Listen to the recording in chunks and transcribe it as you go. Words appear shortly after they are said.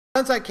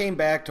Since I came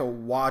back to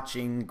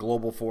watching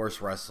Global Force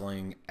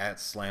Wrestling at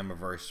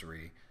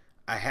Slammiversary,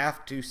 I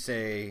have to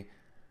say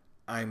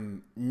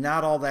I'm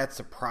not all that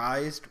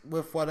surprised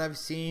with what I've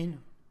seen,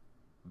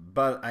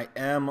 but I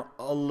am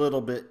a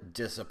little bit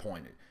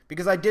disappointed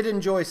because I did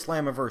enjoy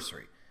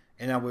Slammiversary.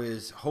 And I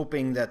was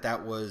hoping that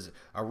that was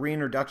a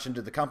reintroduction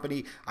to the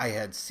company. I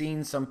had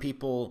seen some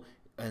people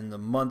in the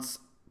months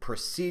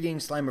preceding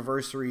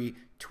Slammiversary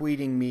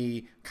tweeting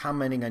me,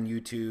 commenting on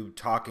YouTube,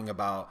 talking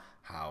about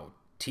how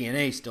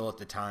TNA still at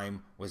the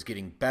time was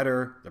getting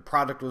better. The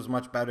product was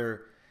much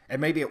better.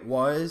 And maybe it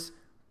was,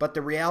 but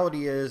the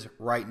reality is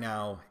right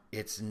now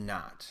it's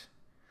not.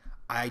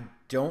 I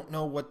don't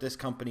know what this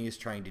company is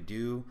trying to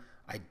do.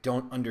 I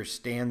don't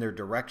understand their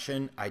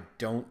direction. I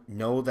don't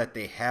know that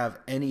they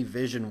have any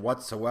vision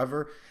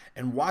whatsoever.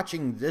 And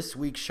watching this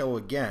week's show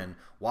again,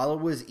 while it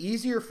was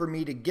easier for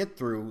me to get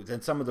through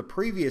than some of the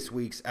previous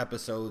week's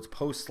episodes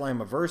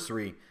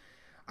post-Slammiversary,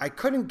 I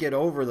couldn't get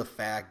over the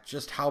fact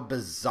just how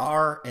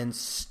bizarre and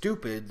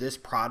stupid this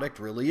product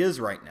really is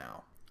right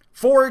now.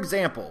 For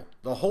example,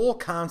 the whole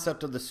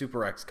concept of the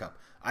Super X Cup.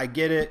 I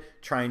get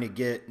it, trying to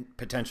get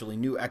potentially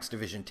new X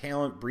Division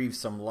talent, breathe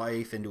some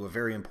life into a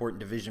very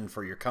important division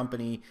for your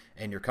company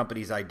and your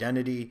company's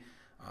identity.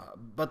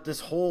 But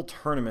this whole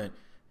tournament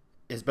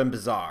has been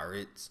bizarre.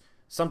 It's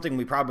something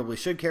we probably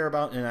should care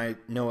about, and I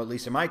know, at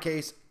least in my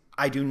case,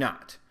 I do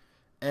not.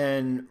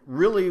 And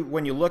really,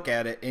 when you look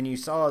at it and you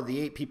saw the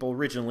 8 people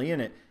originally in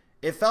it,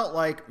 it felt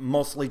like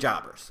mostly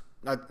jobbers.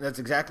 That's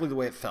exactly the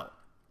way it felt.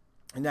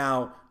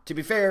 Now, to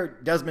be fair,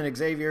 Desmond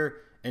Xavier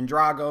and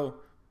Drago,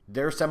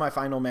 their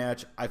semifinal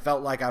match, I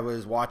felt like I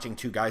was watching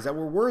 2 guys that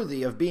were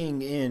worthy of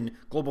being in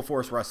Global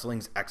Force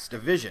Wrestling's X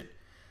Division.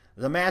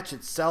 The match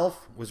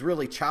itself was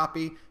really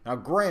choppy. Now,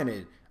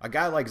 granted, a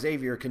guy like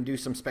Xavier can do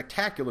some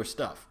spectacular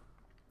stuff.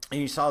 And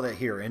you saw that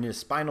here. And his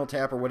spinal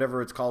tap, or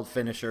whatever it's called,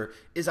 finisher,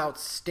 is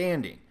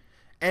outstanding.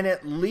 And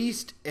at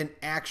least an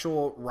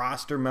actual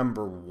roster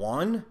member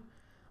won.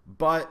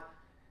 But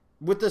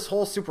with this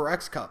whole Super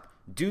X Cup,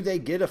 do they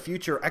get a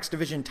future X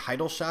Division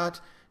title shot?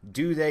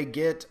 Do they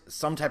get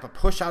some type of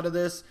push out of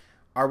this?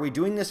 Are we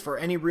doing this for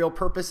any real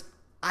purpose?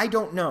 I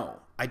don't know.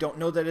 I don't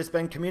know that it's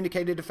been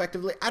communicated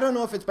effectively. I don't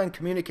know if it's been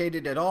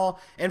communicated at all.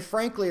 And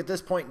frankly, at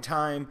this point in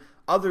time,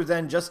 other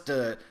than just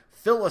to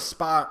fill a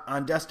spot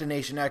on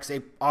Destination X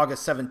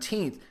August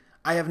 17th,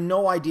 I have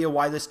no idea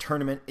why this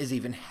tournament is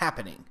even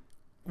happening.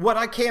 What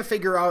I can't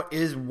figure out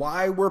is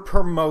why we're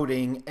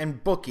promoting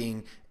and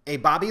booking a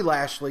Bobby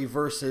Lashley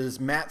versus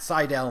Matt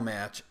Sydal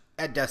match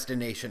at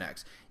Destination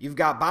X. You've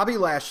got Bobby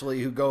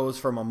Lashley, who goes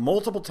from a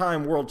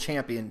multiple-time world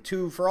champion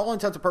to, for all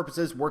intents and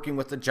purposes, working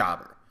with the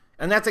jobber.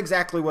 And that's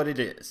exactly what it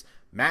is.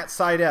 Matt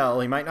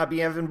Sydal, he might not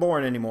be Evan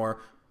Bourne anymore,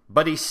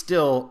 but he's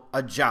still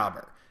a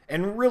jobber.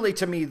 And really,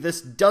 to me,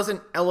 this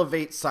doesn't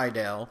elevate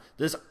Sydal.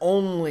 This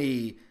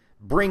only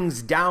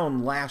brings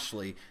down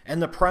Lashley. And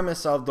the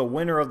premise of the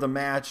winner of the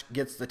match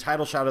gets the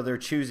title shot of their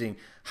choosing.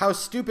 How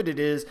stupid it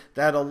is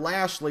that a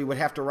Lashley would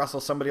have to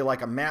wrestle somebody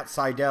like a Matt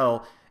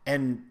Sydal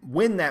and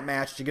win that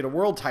match to get a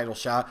world title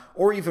shot,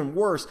 or even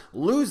worse,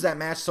 lose that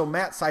match so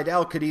Matt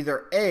Sydal could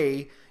either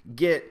A,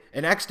 get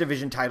an X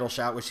Division title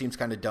shot, which seems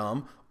kind of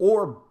dumb,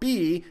 or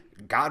B,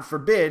 God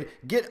forbid,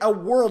 get a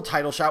world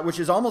title shot, which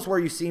is almost where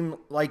you seem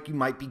like you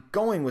might be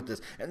going with this.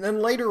 And then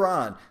later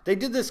on, they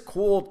did this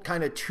cool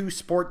kind of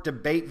 2-sport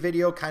debate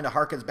video, kind of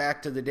harkens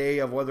back to the day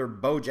of whether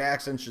Bo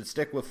Jackson should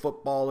stick with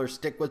football or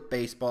stick with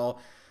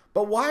baseball.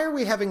 But why are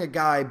we having a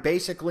guy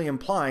basically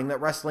implying that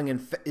wrestling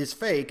is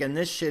fake and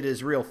this shit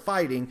is real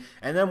fighting?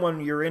 And then when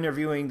you're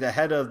interviewing the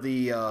head of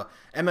the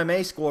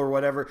MMA school or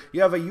whatever,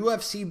 you have a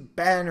UFC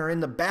banner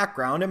in the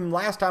background. And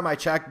last time I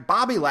checked,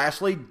 Bobby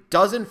Lashley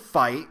doesn't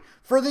fight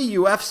for the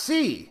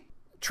UFC.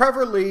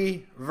 Trevor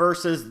Lee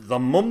versus the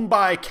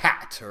Mumbai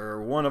Cat,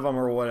 or one of them,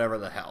 or whatever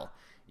the hell.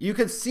 You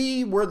could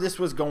see where this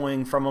was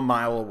going from a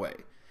mile away.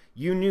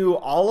 You knew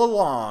all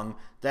along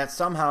that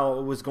somehow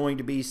it was going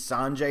to be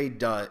Sanjay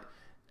Dutt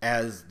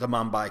as the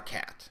Mumbai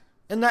Cat.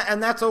 And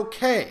that's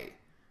okay.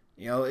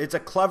 You know, it's a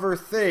clever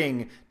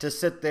thing to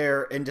sit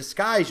there and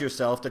disguise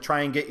yourself to try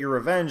and get your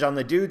revenge on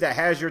the dude that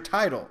has your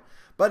title.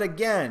 But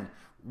again,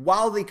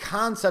 while the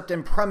concept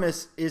and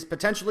premise is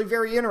potentially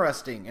very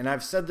interesting, and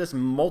I've said this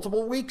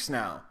multiple weeks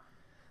now,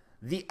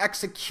 the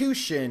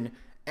execution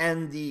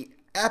and the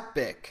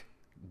epic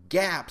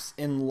gaps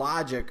in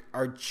logic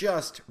are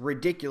just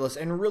ridiculous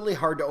and really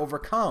hard to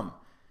overcome.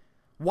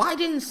 Why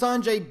didn't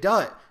Sanjay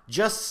Dutt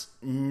just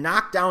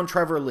knock down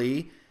Trevor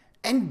Lee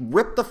and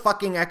rip the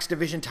fucking X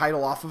Division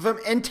title off of him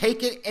and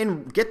take it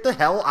and get the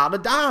hell out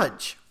of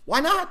Dodge? Why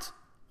not?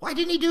 Why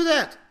didn't he do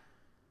that?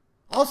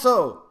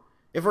 Also,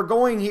 if we're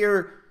going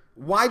here,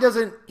 why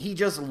doesn't he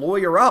just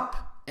lawyer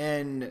up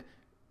and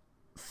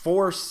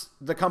force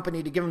the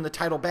company to give him the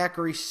title back,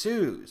 or he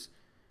sues?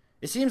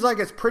 It seems like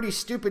it's pretty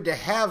stupid to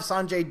have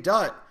Sanjay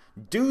Dutt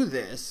do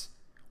this,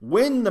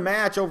 win the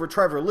match over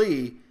Trevor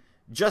Lee,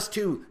 just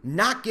to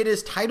not get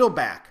his title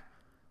back.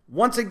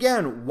 Once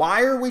again,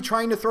 why are we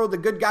trying to throw the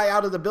good guy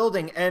out of the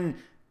building and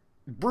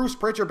Bruce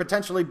Pritchard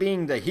potentially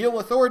being the heel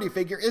authority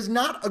figure is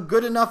not a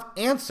good enough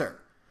answer.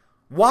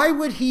 Why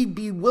would he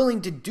be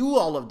willing to do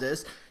all of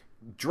this,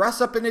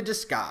 dress up in a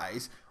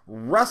disguise,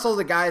 wrestle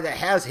the guy that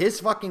has his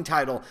fucking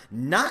title,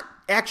 not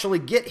actually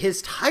get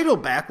his title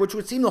back, which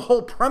would seem the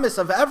whole premise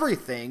of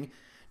everything,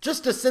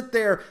 just to sit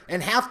there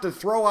and have to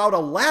throw out a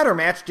ladder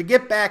match to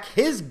get back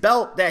his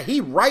belt that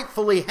he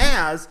rightfully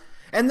has,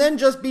 and then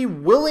just be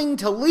willing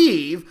to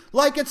leave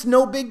like it's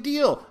no big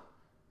deal?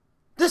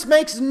 This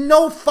makes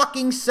no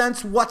fucking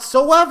sense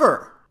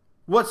whatsoever.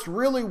 What's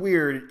really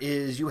weird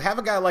is you have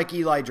a guy like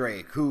Eli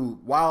Drake, who,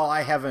 while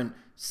I haven't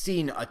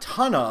seen a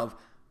ton of,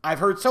 I've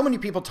heard so many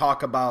people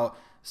talk about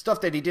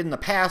stuff that he did in the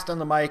past on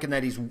the mic and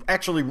that he's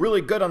actually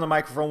really good on the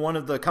microphone, one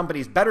of the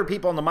company's better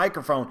people on the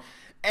microphone,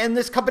 and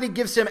this company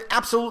gives him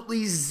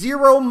absolutely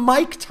zero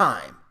mic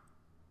time.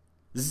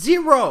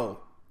 Zero.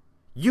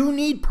 You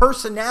need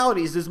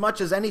personalities as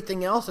much as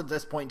anything else at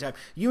this point in time.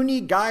 You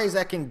need guys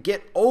that can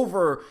get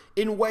over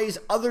in ways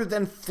other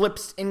than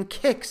flips and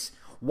kicks.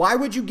 Why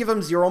would you give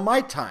him zero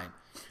mic time?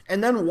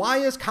 And then why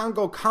is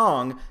Congo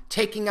Kong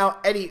taking out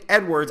Eddie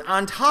Edwards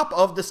on top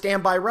of the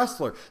standby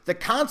wrestler? The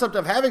concept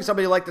of having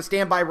somebody like the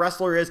standby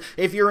wrestler is,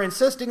 if you're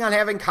insisting on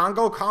having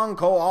Congo Kong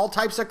go all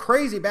types of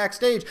crazy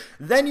backstage,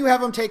 then you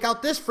have him take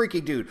out this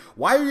freaky dude.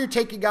 Why are you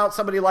taking out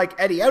somebody like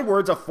Eddie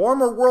Edwards, a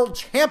former world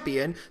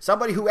champion,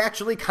 somebody who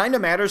actually kind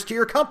of matters to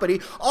your company,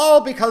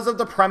 all because of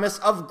the premise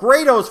of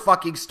Grado's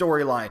fucking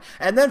storyline?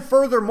 And then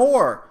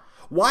furthermore,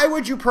 why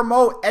would you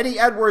promote Eddie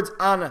Edwards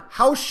on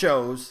house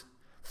shows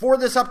for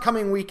this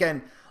upcoming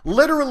weekend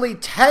literally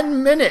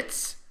 10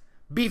 minutes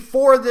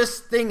before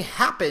this thing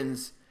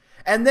happens,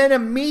 and then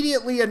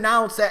immediately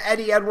announce that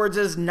Eddie Edwards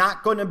is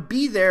not going to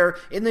be there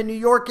in the New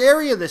York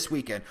area this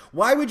weekend?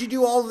 Why would you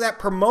do all of that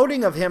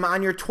promoting of him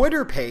on your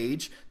Twitter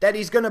page, that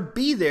he's going to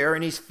be there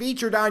and he's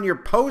featured on your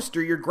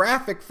poster, your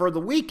graphic for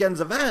the weekend's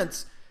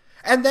events,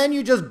 and then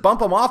you just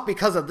bump him off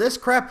because of this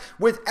crap,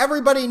 with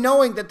everybody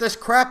knowing that this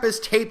crap is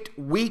taped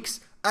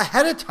weeks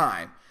ahead of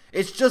time?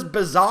 It's just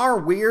bizarre,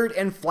 weird,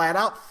 and flat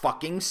out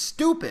fucking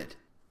stupid.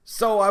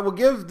 So I will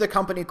give the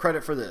company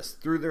credit for this.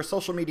 Through their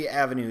social media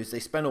avenues, they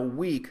spent a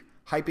week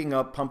hyping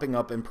up, pumping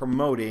up, and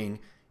promoting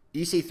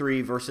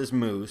EC3 versus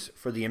Moose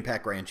for the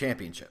Impact Grand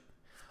Championship.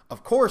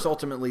 Of course,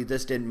 ultimately,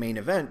 this didn't main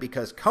event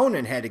because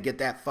Conan had to get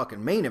that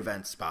fucking main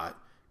event spot.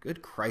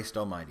 Good Christ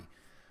almighty.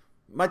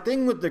 My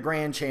thing with the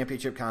Grand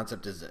Championship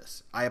concept is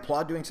this. I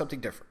applaud doing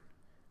something different.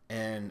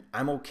 And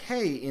I'm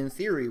okay, in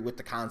theory, with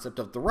the concept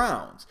of the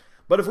rounds.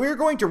 But if we were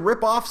going to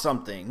rip off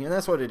something, and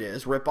that's what it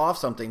is, rip off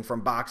something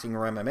from boxing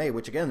or MMA,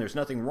 which again, there's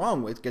nothing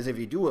wrong with, because if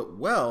you do it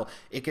well,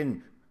 it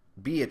can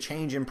be a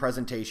change in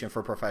presentation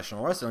for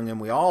professional wrestling,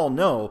 and we all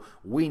know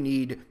we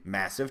need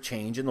massive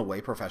change in the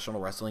way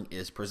professional wrestling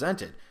is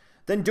presented.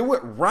 Then do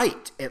it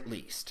right, at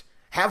least.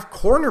 Have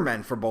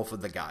cornermen for both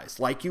of the guys,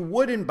 like you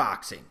would in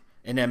boxing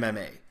and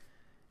MMA.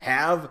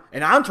 Have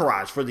an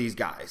entourage for these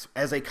guys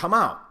as they come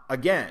out.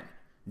 Again,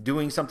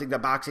 doing something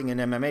that boxing and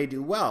MMA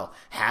do well.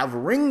 Have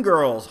ring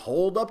girls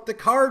hold up the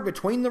card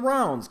between the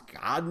rounds.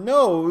 God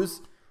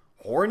knows,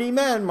 horny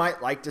men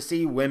might like to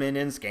see women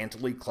in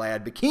scantily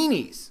clad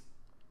bikinis.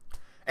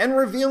 And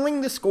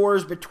revealing the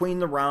scores between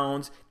the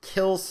rounds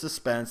kills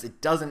suspense.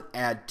 It doesn't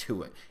add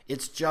to it.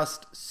 It's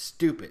just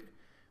stupid.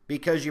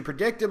 Because you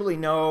predictably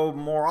know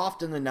more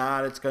often than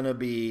not it's going to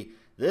be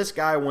this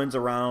guy wins a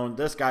round,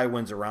 this guy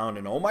wins a round,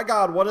 and oh my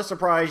God, what a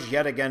surprise,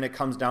 yet again it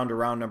comes down to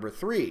round number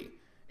 3.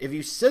 If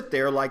you sit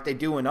there like they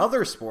do in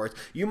other sports,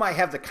 you might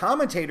have the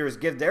commentators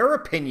give their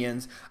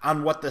opinions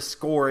on what the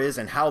score is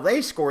and how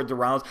they scored the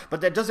rounds, but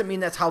that doesn't mean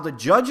that's how the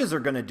judges are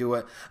going to do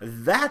it.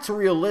 That's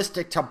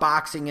realistic to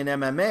boxing and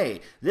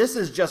MMA. This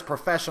is just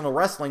professional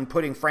wrestling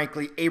putting,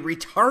 frankly, a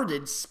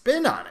retarded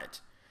spin on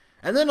it.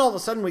 And then all of a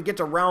sudden we get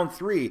to round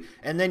 3,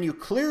 and then you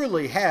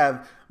clearly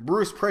have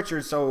Bruce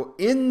Pritchard so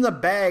in the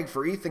bag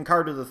for Ethan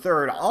Carter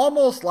III,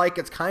 almost like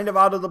it's kind of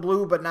out of the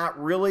blue, but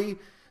not really.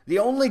 The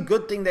only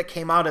good thing that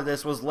came out of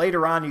this was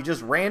later on you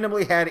just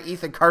randomly had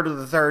Ethan Carter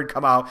III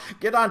come out,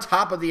 get on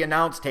top of the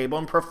announce table,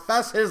 and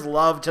profess his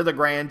love to the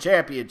Grand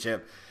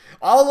Championship.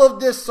 All of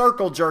this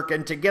circle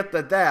jerking to get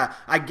that,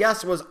 I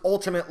guess, was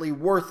ultimately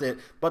worth it,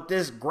 but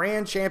this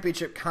Grand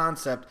Championship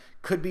concept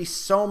could be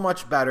so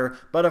much better.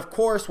 But of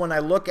course, when I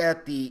look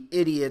at the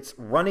idiots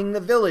running the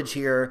village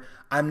here,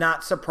 I'm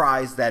not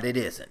surprised that it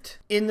isn't.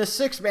 In the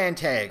 6-man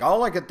tag,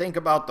 all I could think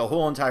about the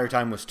whole entire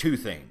time was 2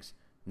 things.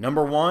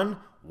 Number 1,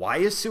 why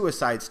is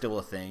suicide still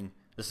a thing?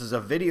 This is a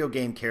video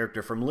game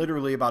character from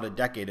literally about a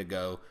decade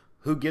ago.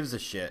 Who gives a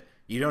shit?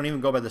 You don't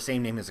even go by the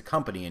same name as a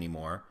company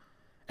anymore.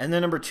 And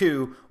then number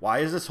 2, why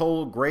is this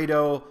whole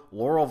Grado,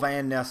 Laurel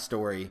Van Ness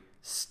story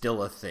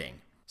still a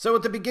thing? So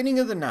at the beginning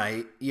of the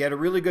night, you had a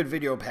really good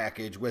video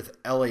package with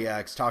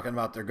LAX talking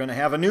about they're going to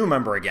have a new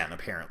member again,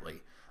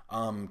 apparently.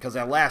 Because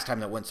that last time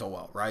that went so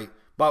well, right?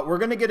 But we're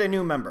going to get a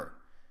new member.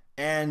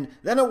 And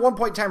then at one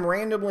point in time,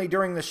 randomly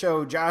during the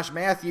show, Josh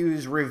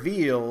Matthews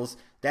reveals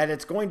that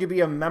it's going to be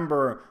a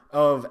member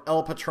of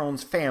El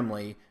Patron's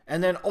family,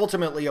 and then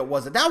ultimately it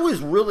wasn't. That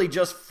was really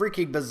just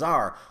freaking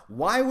bizarre.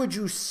 Why would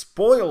you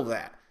spoil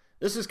that?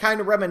 This is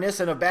kind of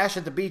reminiscent of Bash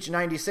at the Beach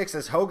 96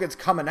 as Hogan's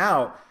coming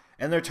out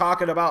and they're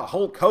talking about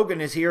Hulk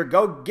Hogan is here.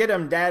 Go get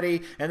him,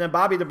 daddy. And then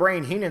Bobby the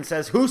Brain Heenan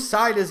says, whose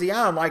side is he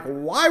on? Like,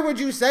 why would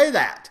you say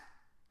that?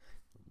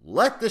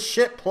 Let the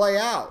shit play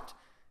out.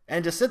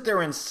 And to sit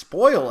there and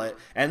spoil it,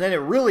 and then it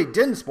really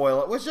didn't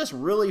spoil it, was just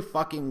really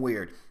fucking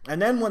weird.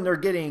 And then when they're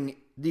getting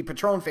the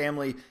Patron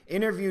family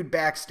interviewed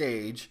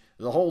backstage,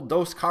 the whole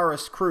Dos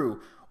Caras crew,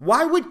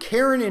 why would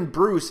Karen and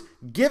Bruce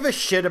give a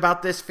shit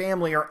about this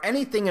family or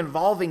anything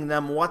involving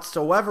them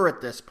whatsoever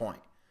at this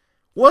point?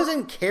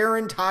 Wasn't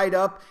Karen tied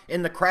up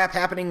in the crap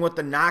happening with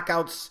the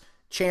Knockouts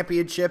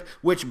Championship,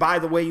 which, by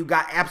the way, you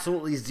got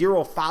absolutely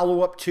zero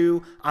follow-up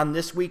to on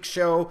this week's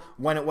show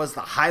when it was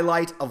the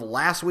highlight of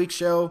last week's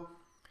show?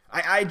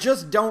 I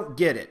just don't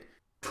get it.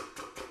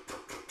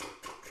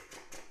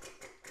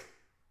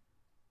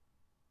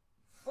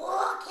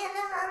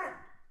 Killer,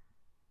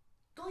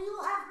 do you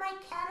have my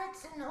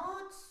carrots and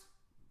oats?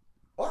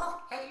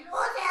 Oh,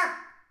 hello there.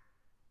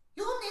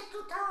 You need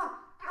to tell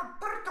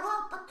Alberto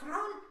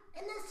Patron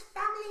and his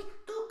family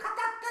to cut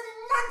out the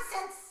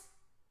nonsense.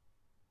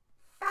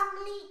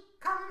 Family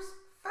comes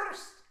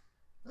first,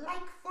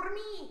 like for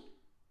me.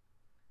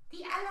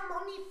 The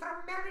alimony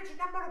from marriage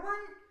number 1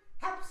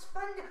 helps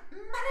fund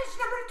marriage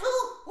number 2.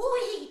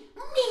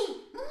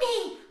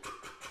 Me.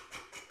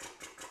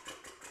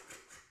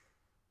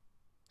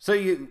 So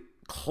you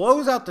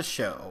close out the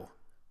show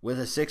with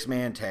a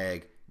 6-man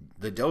tag,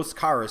 the Dos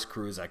Caras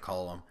crew, as I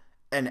call them,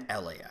 and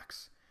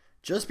LAX.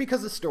 Just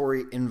because the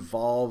story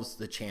involves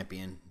the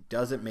champion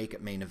doesn't make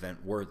it main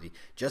event worthy.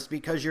 Just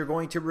because you're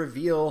going to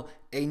reveal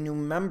a new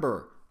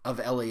member of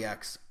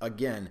LAX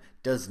again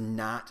does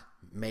not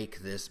make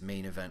this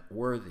main event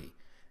worthy.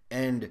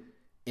 And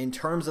in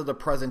terms of the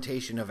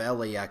presentation of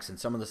LAX and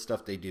some of the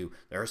stuff they do,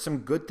 there are some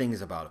good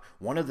things about it.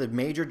 One of the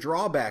major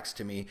drawbacks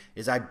to me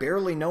is I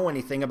barely know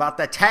anything about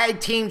the tag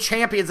team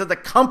champions of the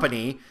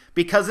company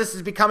because this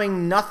is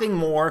becoming nothing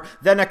more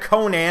than a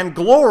Conan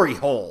glory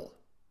hole.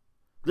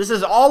 This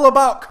is all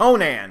about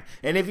Conan,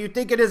 and if you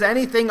think it is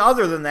anything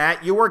other than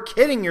that, you are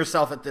kidding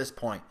yourself at this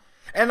point.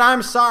 And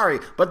I'm sorry,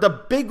 but the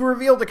big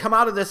reveal to come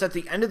out of this at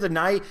the end of the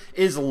night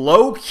is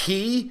Low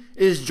Key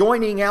is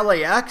joining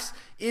LAX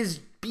is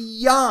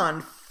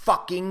beyond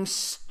fucking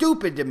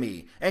stupid to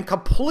me and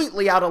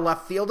completely out of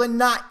left field and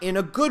not in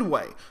a good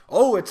way.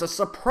 Oh, it's a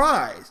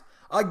surprise.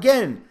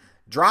 Again,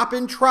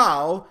 dropping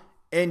trowel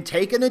and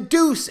taking a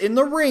deuce in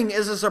the ring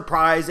is a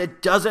surprise.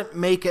 It doesn't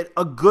make it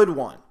a good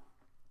one.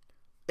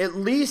 At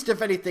least,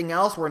 if anything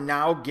else, we're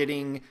now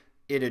getting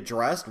it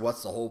addressed.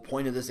 What's the whole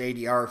point of this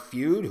ADR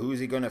feud? Who's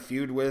he going to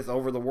feud with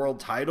over the world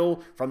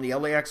title from the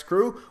LAX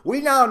crew?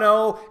 We now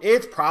know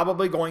it's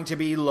probably going to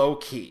be Low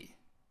Key.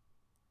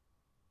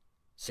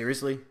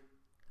 Seriously?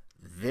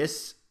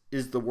 This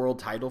is the world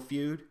title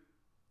feud?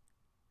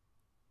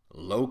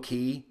 Low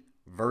Key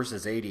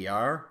versus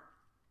ADR?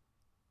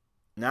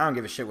 Now I don't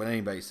give a shit what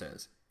anybody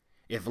says.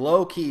 If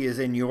Low Key is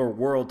in your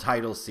world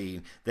title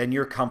scene, then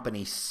your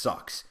company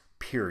sucks.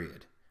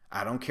 Period.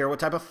 I don't care what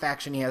type of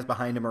faction he has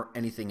behind him or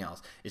anything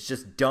else. It's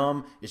just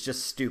dumb. It's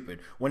just stupid.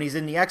 When he's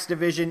in the X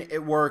division,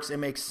 it works. It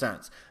makes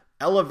sense.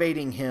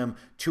 Elevating him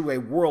to a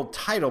world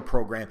title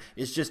program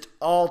is just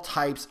all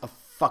types of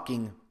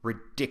fucking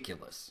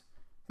ridiculous.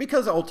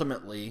 Because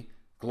ultimately,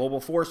 Global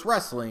Force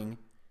Wrestling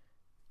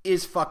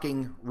is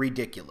fucking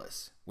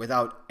ridiculous.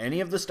 Without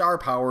any of the star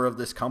power of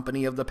this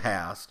company of the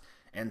past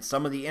and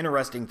some of the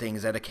interesting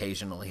things that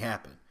occasionally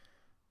happen.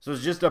 So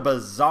it's just a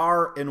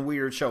bizarre and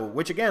weird show,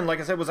 which again,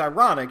 like I said, was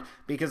ironic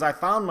because I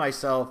found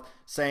myself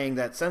saying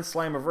that since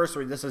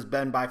Slammiversary, this has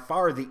been by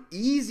far the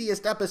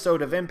easiest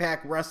episode of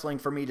Impact Wrestling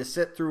for me to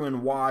sit through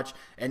and watch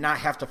and not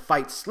have to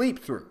fight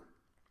sleep through.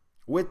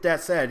 With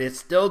that said, it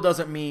still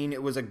doesn't mean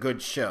it was a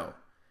good show.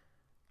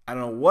 I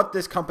don't know what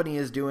this company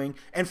is doing,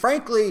 and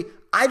frankly,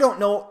 I don't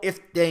know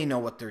if they know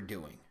what they're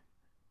doing.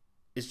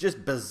 It's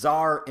just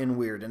bizarre and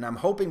weird, and I'm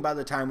hoping by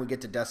the time we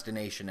get to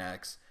Destination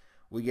X,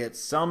 we get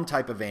some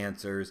type of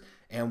answers,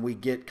 and we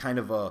get kind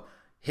of a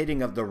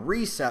hitting of the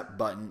reset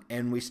button,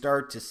 and we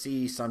start to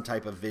see some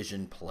type of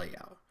vision play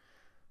out.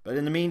 But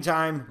in the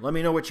meantime, let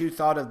me know what you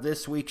thought of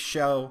this week's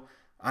show.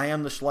 I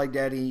am the Schleg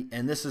Daddy,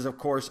 and this is, of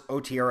course,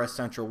 OTRS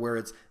Central, where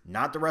it's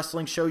not the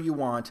wrestling show you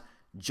want,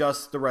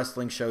 just the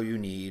wrestling show you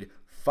need.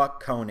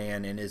 Fuck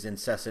Conan and his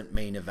incessant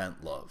main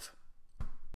event love.